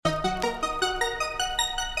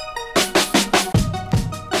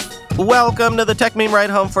Welcome to the Tech Meme Ride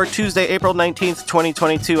Home for Tuesday, April 19th,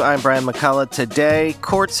 2022. I'm Brian McCullough. Today,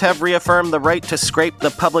 courts have reaffirmed the right to scrape the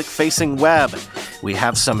public-facing web. We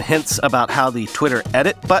have some hints about how the Twitter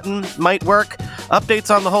edit button might work, updates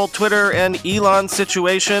on the whole Twitter and Elon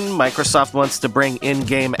situation, Microsoft wants to bring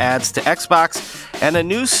in-game ads to Xbox, and a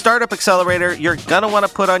new startup accelerator you're gonna want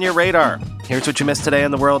to put on your radar. Here's what you missed today in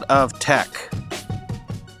the world of tech.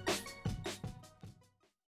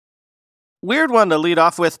 Weird one to lead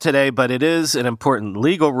off with today, but it is an important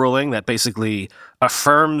legal ruling that basically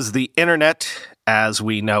affirms the internet as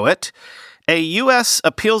we know it. A U.S.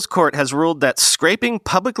 appeals court has ruled that scraping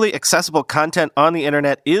publicly accessible content on the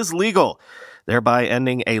internet is legal, thereby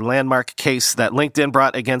ending a landmark case that LinkedIn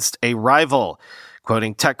brought against a rival,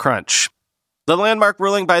 quoting TechCrunch. The landmark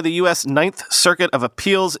ruling by the U.S. Ninth Circuit of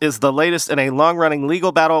Appeals is the latest in a long-running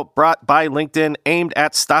legal battle brought by LinkedIn aimed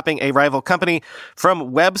at stopping a rival company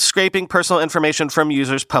from web scraping personal information from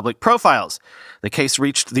users' public profiles. The case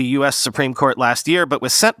reached the U.S. Supreme Court last year, but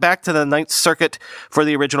was sent back to the Ninth Circuit for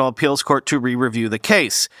the original appeals court to re-review the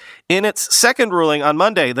case. In its second ruling on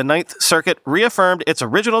Monday, the Ninth Circuit reaffirmed its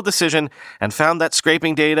original decision and found that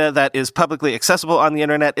scraping data that is publicly accessible on the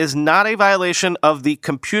internet is not a violation of the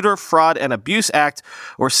Computer Fraud and Abuse Act,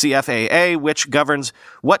 or CFAA, which governs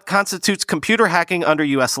what constitutes computer hacking under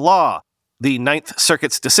U.S. law. The Ninth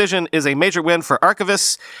Circuit's decision is a major win for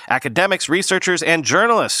archivists, academics, researchers, and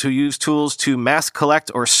journalists who use tools to mass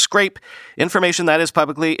collect or scrape information that is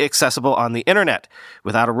publicly accessible on the internet.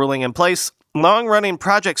 Without a ruling in place, long-running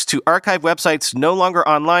projects to archive websites no longer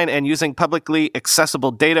online and using publicly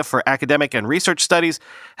accessible data for academic and research studies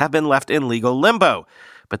have been left in legal limbo.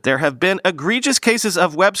 But there have been egregious cases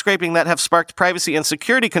of web scraping that have sparked privacy and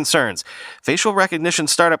security concerns. Facial recognition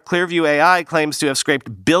startup Clearview AI claims to have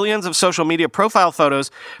scraped billions of social media profile photos,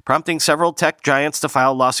 prompting several tech giants to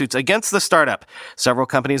file lawsuits against the startup. Several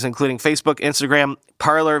companies, including Facebook, Instagram,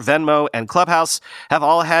 Parler, Venmo, and Clubhouse, have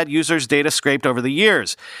all had users' data scraped over the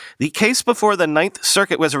years. The case before the Ninth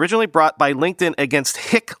Circuit was originally brought by LinkedIn against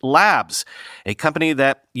Hick Labs, a company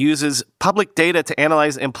that uses public data to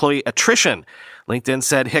analyze employee attrition. LinkedIn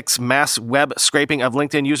said Hick's mass web scraping of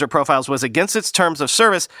LinkedIn user profiles was against its terms of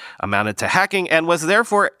service, amounted to hacking, and was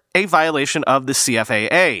therefore a violation of the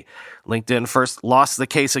CFAA. LinkedIn first lost the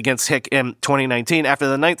case against Hick in 2019 after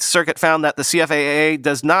the Ninth Circuit found that the CFAA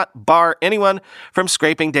does not bar anyone from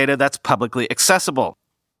scraping data that's publicly accessible.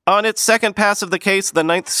 On its second pass of the case, the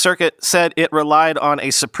Ninth Circuit said it relied on a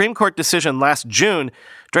Supreme Court decision last June,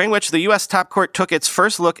 during which the U.S. top court took its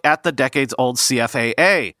first look at the decades-old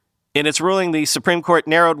CFAA. In its ruling, the Supreme Court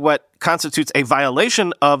narrowed what constitutes a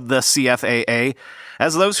violation of the CFAA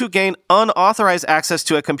as those who gain unauthorized access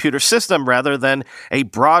to a computer system rather than a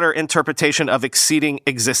broader interpretation of exceeding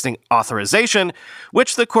existing authorization,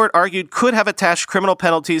 which the court argued could have attached criminal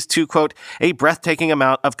penalties to, quote, a breathtaking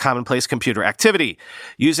amount of commonplace computer activity.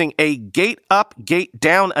 Using a gate-up,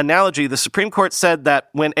 gate-down analogy, the Supreme Court said that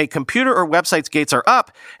when a computer or website's gates are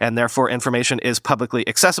up, and therefore information is publicly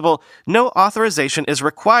accessible, no authorization is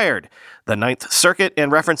required. The Ninth Circuit, in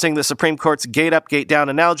referencing the Supreme Court's gate-up, gate-down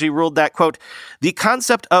analogy, ruled that, quote, the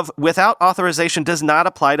concept of without authorization does not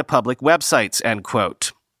apply to public websites, end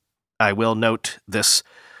quote. I will note this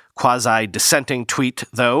quasi-dissenting tweet,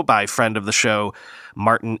 though, by friend of the show,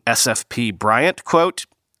 Martin SFP Bryant, quote,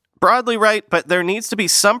 broadly right, but there needs to be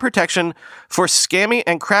some protection for scammy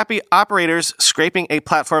and crappy operators scraping a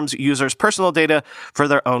platform's users' personal data for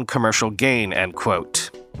their own commercial gain, end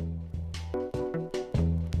quote.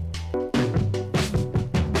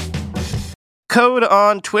 Code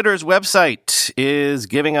on Twitter's website is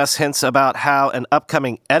giving us hints about how an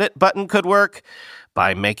upcoming edit button could work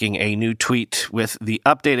by making a new tweet with the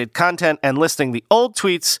updated content and listing the old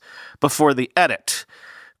tweets before the edit,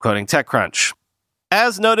 quoting TechCrunch.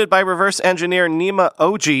 As noted by reverse engineer Nima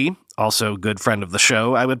OG, also good friend of the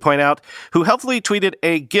show, I would point out, who helpfully tweeted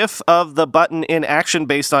a GIF of the button in action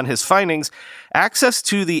based on his findings, access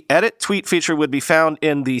to the edit tweet feature would be found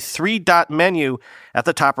in the three-dot menu at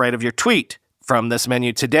the top right of your tweet. From this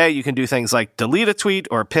menu today, you can do things like delete a tweet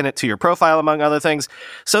or pin it to your profile, among other things,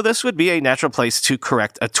 so this would be a natural place to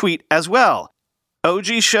correct a tweet as well. OG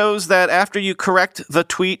shows that after you correct the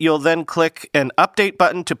tweet, you'll then click an update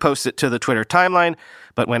button to post it to the Twitter timeline,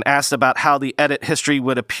 but when asked about how the edit history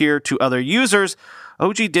would appear to other users,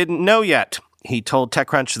 OG didn't know yet. He told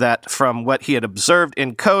TechCrunch that from what he had observed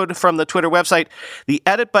in code from the Twitter website, the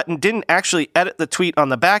edit button didn't actually edit the tweet on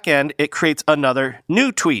the back end, it creates another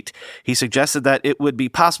new tweet. He suggested that it would be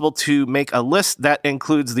possible to make a list that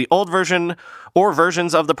includes the old version or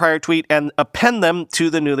versions of the prior tweet and append them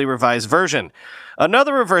to the newly revised version.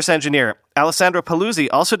 Another reverse engineer, Alessandro Paluzzi,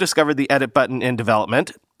 also discovered the edit button in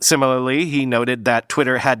development. Similarly, he noted that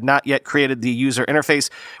Twitter had not yet created the user interface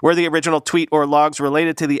where the original tweet or logs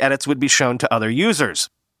related to the edits would be shown to other users.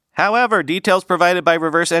 However, details provided by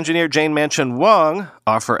reverse engineer Jane Manchun Wong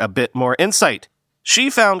offer a bit more insight.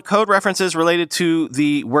 She found code references related to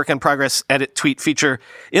the work-in-progress edit tweet feature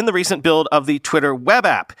in the recent build of the Twitter web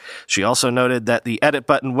app. She also noted that the edit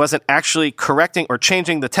button wasn't actually correcting or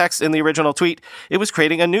changing the text in the original tweet. It was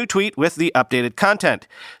creating a new tweet with the updated content.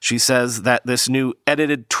 She says that this new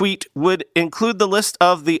edited tweet would include the list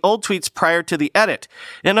of the old tweets prior to the edit.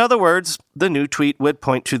 In other words, the new tweet would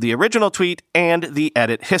point to the original tweet and the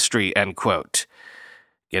edit history, end quote.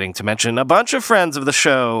 Getting to mention a bunch of friends of the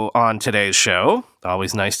show on today's show.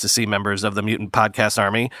 Always nice to see members of the Mutant Podcast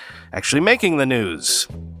Army actually making the news.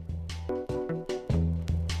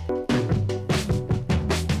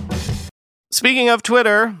 Speaking of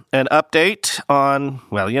Twitter, an update on,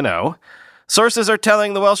 sources are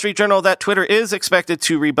telling the Wall Street Journal that Twitter is expected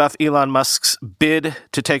to rebuff Elon Musk's bid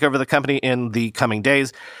to take over the company in the coming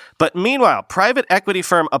days. But meanwhile, private equity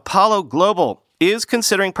firm Apollo Global is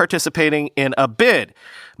considering participating in a bid.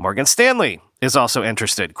 Morgan Stanley is also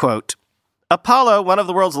interested. Quote, Apollo, one of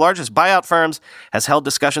the world's largest buyout firms, has held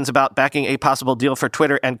discussions about backing a possible deal for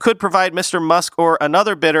Twitter and could provide Mr. Musk or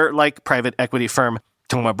another bidder like private equity firm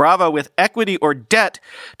Thoma Bravo with equity or debt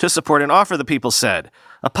to support an offer, the People said.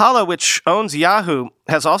 Apollo, which owns Yahoo,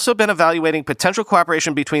 has also been evaluating potential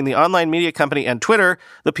cooperation between the online media company and Twitter,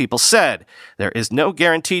 the People said. There is no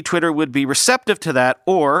guarantee Twitter would be receptive to that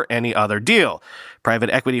or any other deal.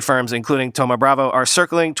 Private equity firms, including Thoma Bravo, are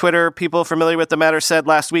circling Twitter, people familiar with the matter said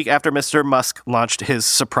last week after Mr. Musk launched his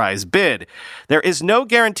surprise bid. There is no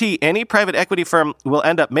guarantee any private equity firm will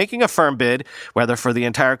end up making a firm bid, whether for the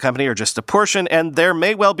entire company or just a portion, and there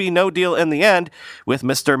may well be no deal in the end with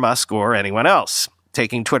Mr. Musk or anyone else.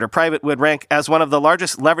 Taking Twitter private would rank as one of the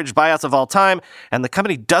largest leveraged buyouts of all time, and the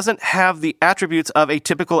company doesn't have the attributes of a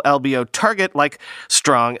typical LBO target like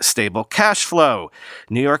strong, stable cash flow.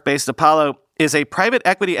 New York-based Apollo is a private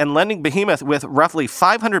equity and lending behemoth with roughly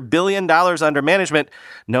 $500 billion under management,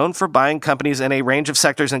 known for buying companies in a range of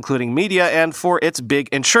sectors including media and for its big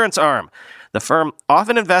insurance arm. The firm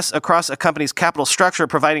often invests across a company's capital structure,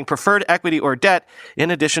 providing preferred equity or debt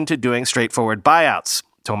in addition to doing straightforward buyouts.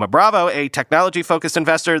 Thoma Bravo, a technology-focused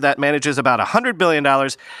investor that manages about $100 billion,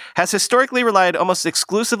 has historically relied almost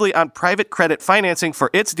exclusively on private credit financing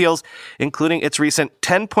for its deals, including its recent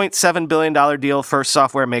 $10.7 billion deal for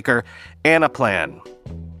software maker Anaplan.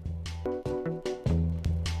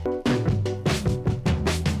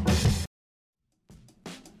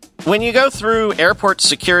 When you go through airport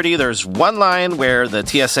security, there's one line where the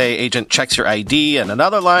TSA agent checks your ID and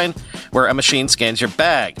another line where a machine scans your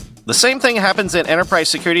bag. The same thing happens in enterprise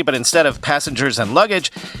security, but instead of passengers and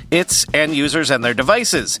luggage, it's end users and their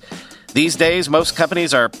devices. These days, most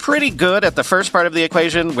companies are pretty good at the first part of the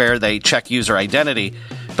equation where they check user identity,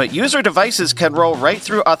 but user devices can roll right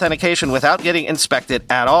through authentication without getting inspected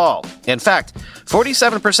at all. In fact,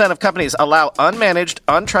 47% of companies allow unmanaged,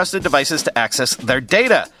 untrusted devices to access their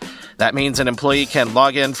data. That means an employee can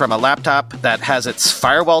log in from a laptop that has its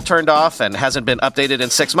firewall turned off and hasn't been updated in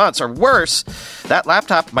 6 months, or worse, that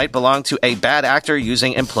laptop might belong to a bad actor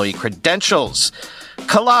using employee credentials.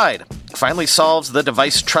 Kolide finally solves the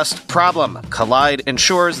device trust problem. Kolide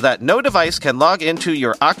ensures that no device can log into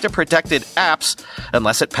your Okta-protected apps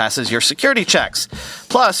unless it passes your security checks.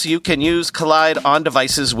 Plus, you can use Kolide on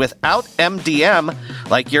devices without MDM,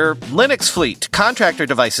 like your Linux fleet, contractor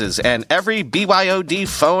devices, and every BYOD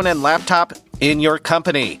phone and laptop in your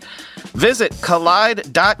company. Visit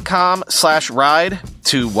kolide.com/ride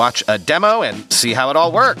to watch a demo and see how it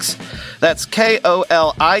all works. That's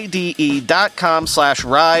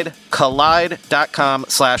KOLIDE.com/ride,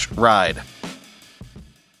 kolide.com/ride.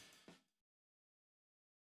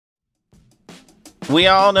 We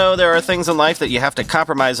all know there are things in life that you have to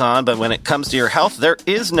compromise on, but when it comes to your health, there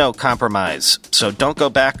is no compromise. So don't go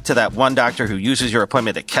back to that one doctor who uses your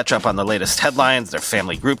appointment to catch up on the latest headlines, their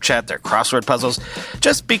family group chat, their crossword puzzles,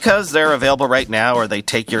 just because they're available right now or they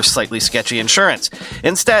take your slightly sketchy insurance.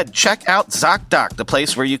 Instead, check out ZocDoc, the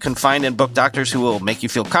place where you can find and book doctors who will make you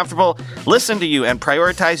feel comfortable, listen to you, and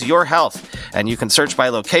prioritize your health. And you can search by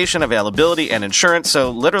location, availability, and insurance,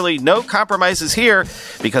 so literally no compromises here,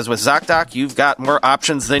 because with ZocDoc, you've got more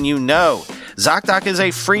options than you know. ZocDoc is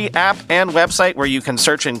a free app and website where you can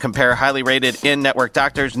search and compare highly rated in-network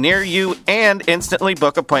doctors near you and instantly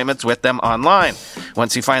book appointments with them online.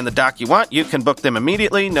 Once you find the doc you want, you can book them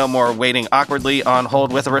immediately, no more waiting awkwardly on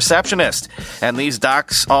hold with a receptionist. And these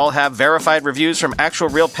docs all have verified reviews from actual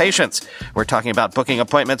real patients. We're talking about booking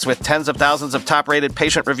appointments with tens of thousands of top-rated,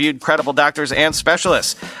 patient-reviewed, credible doctors and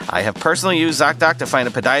specialists. I have personally used ZocDoc to find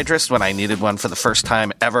a podiatrist when I needed one for the first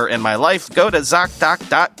time ever in my life. Go to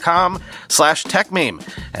ZocDoc.com/techmeme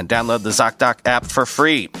and download the ZocDoc app for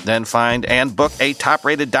free. Then find and book a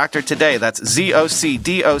top-rated doctor today. That's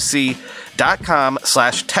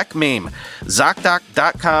ZocDoc.com/techmeme.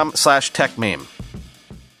 ZocDoc.com/techmeme.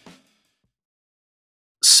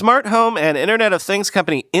 Smart home and Internet of Things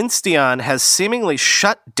company Insteon has seemingly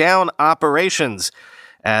shut down operations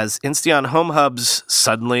as Insteon home hubs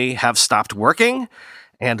suddenly have stopped working,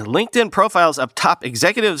 and LinkedIn profiles of top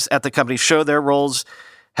executives at the company show their roles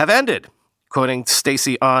have ended, quoting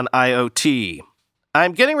Stacy on IoT.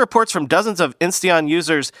 I'm getting reports from dozens of Insteon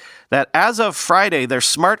users that as of Friday, their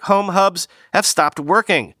smart home hubs have stopped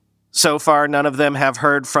working. So far, none of them have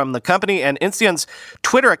heard from the company, and Insteon's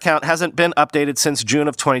Twitter account hasn't been updated since June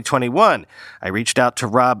of 2021. I reached out to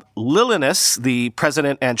Rob Lilinas, the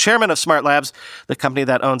president and chairman of Smart Labs, the company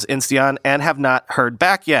that owns Insteon, and have not heard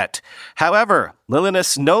back yet. However,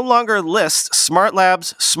 Lilinas no longer lists Smart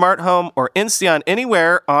Labs, Smart Home, or Insteon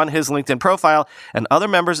anywhere on his LinkedIn profile, and other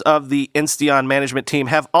members of the Insteon management team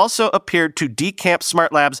have also appeared to decamp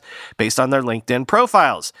Smart Labs based on their LinkedIn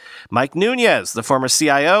profiles. Mike Nunez, the former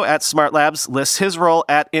CIO at Smart Labs, lists his role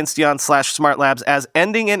at Insteon/Smart Labs as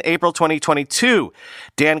ending in April 2022.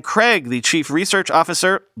 Dan Craig, the chief research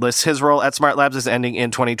officer, lists his role at Smart Labs as ending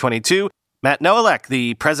in 2022. Matt Noalek,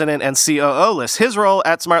 the president and COO, lists his role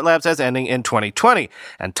at Smart Labs as ending in 2020.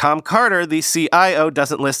 And Tom Carter, the CIO,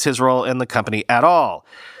 doesn't list his role in the company at all.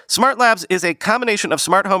 Smart Labs is a combination of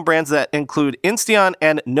smart home brands that include Insteon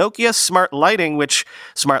and Nokia Smart Lighting, which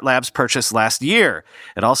Smart Labs purchased last year.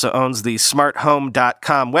 It also owns the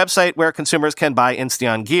smarthome.com website where consumers can buy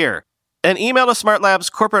Insteon gear. An email to Smart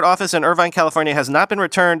Labs' corporate office in Irvine, California has not been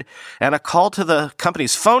returned, and a call to the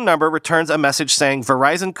company's phone number returns a message saying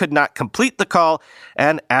Verizon could not complete the call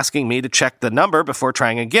and asking me to check the number before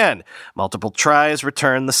trying again. Multiple tries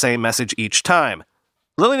return the same message each time.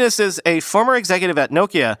 Lilinas is a former executive at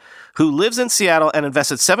Nokia who lives in Seattle and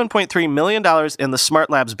invested $7.3 million in the Smart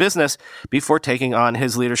Labs business before taking on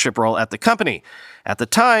his leadership role at the company. At the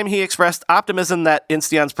time, he expressed optimism that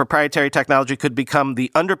Insteon's proprietary technology could become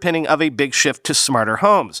the underpinning of a big shift to smarter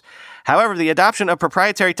homes. However, the adoption of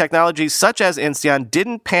proprietary technologies such as Insteon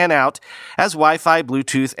didn't pan out as Wi-Fi,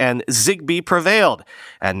 Bluetooth, and Zigbee prevailed.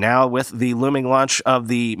 And now with the looming launch of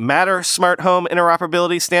the Matter smart home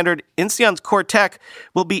interoperability standard, Insteon's core tech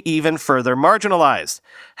will be even further marginalized.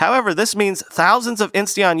 However, this means thousands of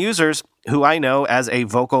Insteon users, who I know as a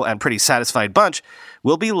vocal and pretty satisfied bunch,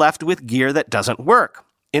 will be left with gear that doesn't work.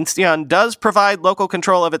 Insteon does provide local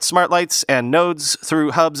control of its smart lights and nodes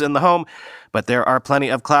through hubs in the home, but there are plenty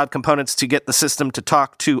of cloud components to get the system to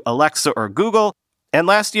talk to Alexa or Google. And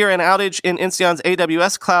last year, an outage in Insteon's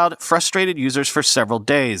AWS cloud frustrated users for several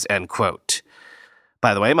days, end quote.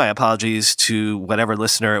 By the way, my apologies to whatever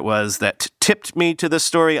listener it was that tipped me to this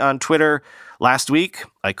story on Twitter last week.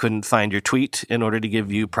 I couldn't find your tweet in order to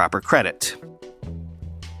give you proper credit.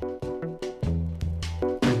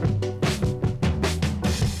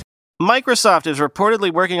 Microsoft is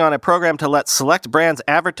reportedly working on a program to let select brands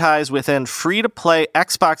advertise within free-to-play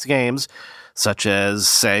Xbox games, such as,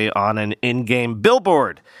 say, on an in-game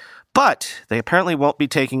billboard. But they apparently won't be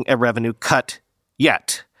taking a revenue cut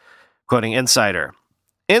yet. Quoting Insider.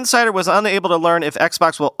 Insider was unable to learn if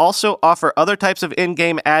Xbox will also offer other types of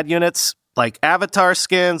in-game ad units, like avatar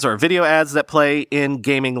skins or video ads that play in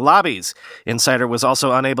gaming lobbies. Insider was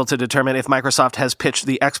also unable to determine if Microsoft has pitched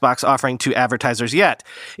the Xbox offering to advertisers yet.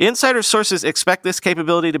 Insider sources expect this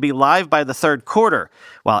capability to be live by the third quarter.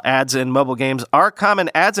 While ads in mobile games are common,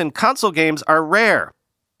 ads in console games are rare.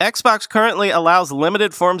 Xbox currently allows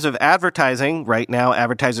limited forms of advertising. Right now,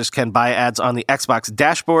 advertisers can buy ads on the Xbox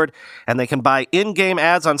dashboard, and they can buy in-game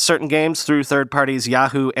ads on certain games through third parties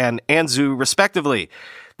Yahoo and Anzu, respectively.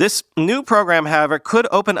 This new program, however, could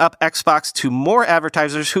open up Xbox to more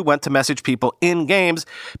advertisers who want to message people in games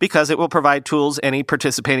because it will provide tools any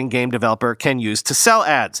participating game developer can use to sell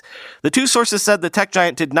ads. The two sources said the tech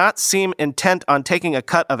giant did not seem intent on taking a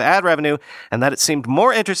cut of ad revenue and that it seemed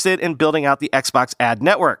more interested in building out the Xbox ad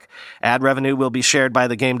network. Ad revenue will be shared by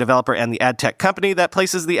the game developer and the ad tech company that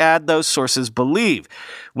places the ad, those sources believe.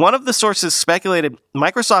 One of the sources speculated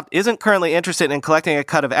Microsoft isn't currently interested in collecting a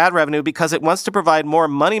cut of ad revenue because it wants to provide more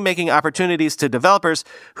money money-making opportunities to developers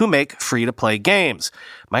who make free-to-play games.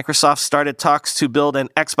 Microsoft started talks to build an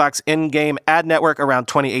Xbox in-game ad network around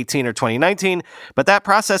 2018 or 2019, but that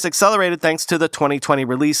process accelerated thanks to the 2020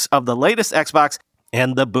 release of the latest Xbox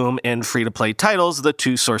and the boom in free-to-play titles, the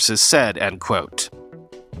two sources said, end quote.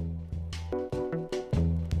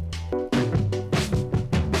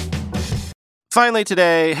 Finally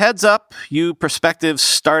today, heads up, you prospective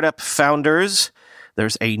startup founders.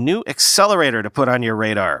 There's a new accelerator to put on your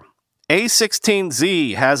radar.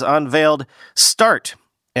 A16Z has unveiled Start,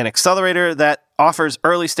 an accelerator that offers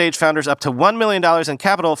early-stage founders up to $1 million in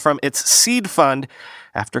capital from its seed fund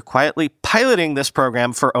after quietly piloting this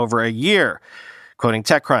program for over a year. Quoting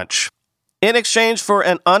TechCrunch, in exchange for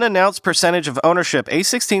an unannounced percentage of ownership,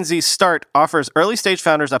 A16Z Start offers early-stage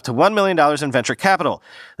founders up to $1 million in venture capital.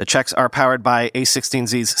 The checks are powered by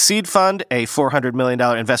A16Z's seed fund, a $400 million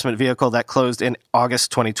investment vehicle that closed in August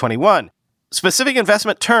 2021. Specific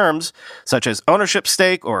investment terms, such as ownership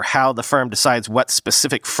stake or how the firm decides what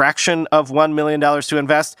specific fraction of $1 million to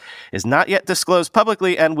invest, is not yet disclosed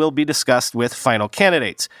publicly and will be discussed with final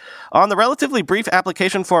candidates. On the relatively brief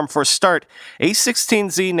application form for Start,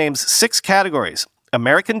 A16Z names 6 categories: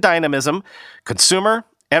 American dynamism, consumer,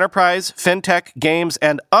 enterprise, fintech, games,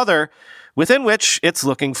 and other, within which it's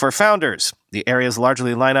looking for founders. The areas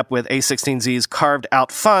largely line up with A16Z's carved-out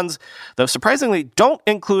funds, though surprisingly don't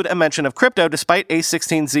include a mention of crypto, despite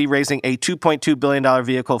A16Z raising a $2.2 billion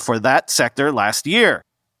vehicle for that sector last year.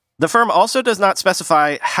 The firm also does not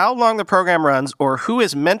specify how long the program runs or who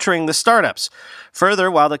is mentoring the startups.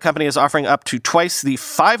 Further, while the company is offering up to twice the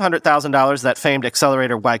 $500,000 that famed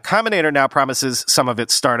accelerator Y Combinator now promises some of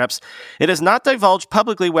its startups, it has not divulged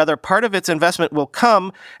publicly whether part of its investment will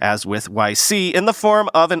come, as with YC, in the form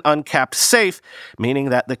of an uncapped safe, meaning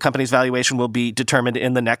that the company's valuation will be determined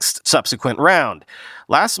in the next subsequent round.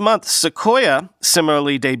 Last month, Sequoia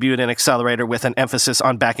similarly debuted an accelerator with an emphasis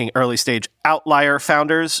on backing early-stage outlier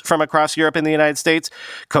founders from across Europe and the United States.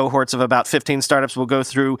 Cohorts of about 15 startups will go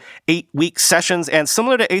through 8-week sessions, and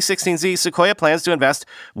similar to A16Z, Sequoia plans to invest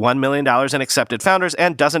 $1 million in accepted founders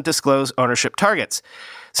and doesn't disclose ownership targets.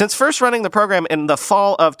 Since first running the program in the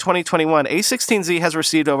fall of 2021, A16Z has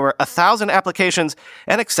received over 1,000 applications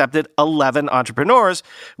and accepted 11 entrepreneurs,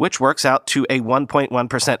 which works out to a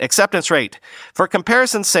 1.1% acceptance rate. For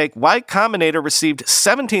comparison's sake, Y Combinator received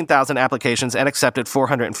 17,000 applications and accepted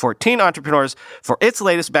 414 entrepreneurs for its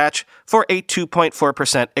latest batch for a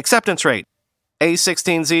 2.4% acceptance rate.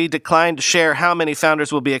 A16Z declined to share how many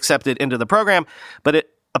founders will be accepted into the program, but it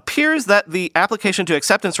appears that the application to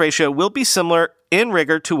acceptance ratio will be similar in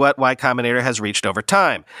rigor to what Y Combinator has reached over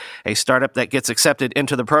time. A startup that gets accepted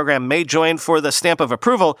into the program may join for the stamp of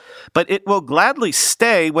approval, but it will gladly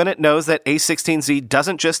stay when it knows that A16Z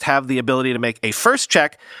doesn't just have the ability to make a first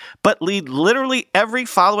check, but lead literally every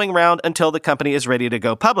following round until the company is ready to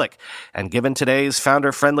go public. And given today's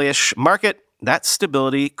founder-friendly-ish market, that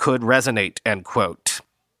stability could resonate, end quote.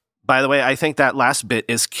 By the way, I think that last bit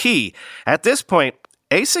is key. At this point,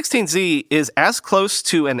 A16Z is as close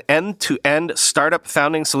to an end-to-end startup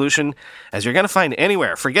founding solution as you're going to find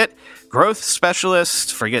anywhere. Forget growth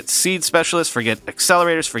specialists, forget seed specialists, forget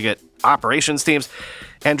accelerators, forget operations teams.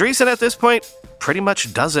 Andreessen at this point pretty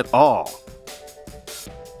much does it all.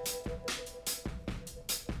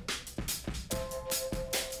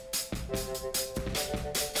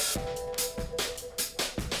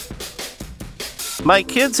 My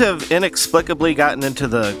kids have inexplicably gotten into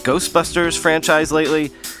the Ghostbusters franchise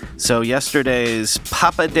lately, so yesterday's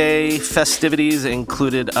Papa Day festivities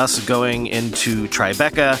included us going into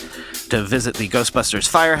Tribeca to visit the Ghostbusters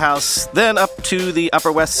firehouse, then up to the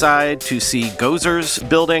Upper West Side to see Gozer's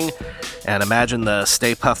building, and imagine the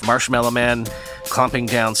Stay Puft Marshmallow Man clomping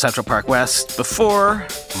down Central Park West before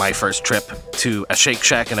my first trip to a Shake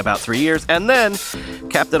Shack in about 3 years, and then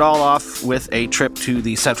capped it all off with a trip to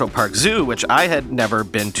the Central Park Zoo, which I had never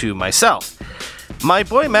been to myself. My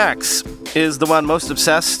boy Max is the one most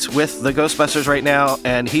obsessed with the Ghostbusters right now,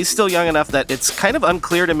 and he's still young enough that it's kind of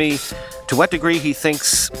unclear to me to what degree he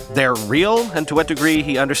thinks they're real and to what degree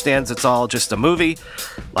he understands it's all just a movie.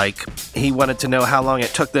 Like, he wanted to know how long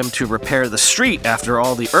it took them to repair the street after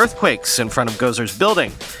all the earthquakes in front of Gozer's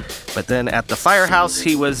building. But then at the firehouse,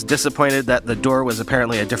 he was disappointed that the door was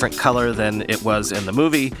apparently a different color than it was in the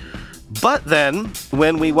movie. But then,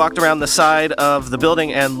 when we walked around the side of the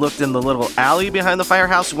building and looked in the little alley behind the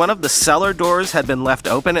firehouse, one of the cellar doors had been left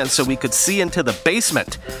open, and so we could see into the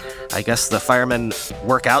basement. I guess the firemen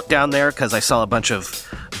work out down there because I saw a bunch of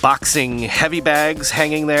boxing heavy bags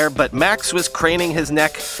hanging there, but Max was craning his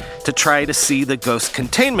neck to try to see the ghost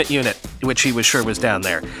containment unit, which he was sure was down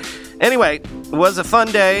there. Anyway, it was a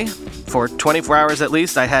fun day. for 24 hours at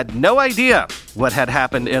least, I had no idea what had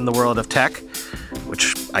happened in the world of tech,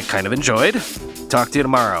 which I kind of enjoyed. Talk to you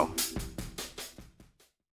tomorrow.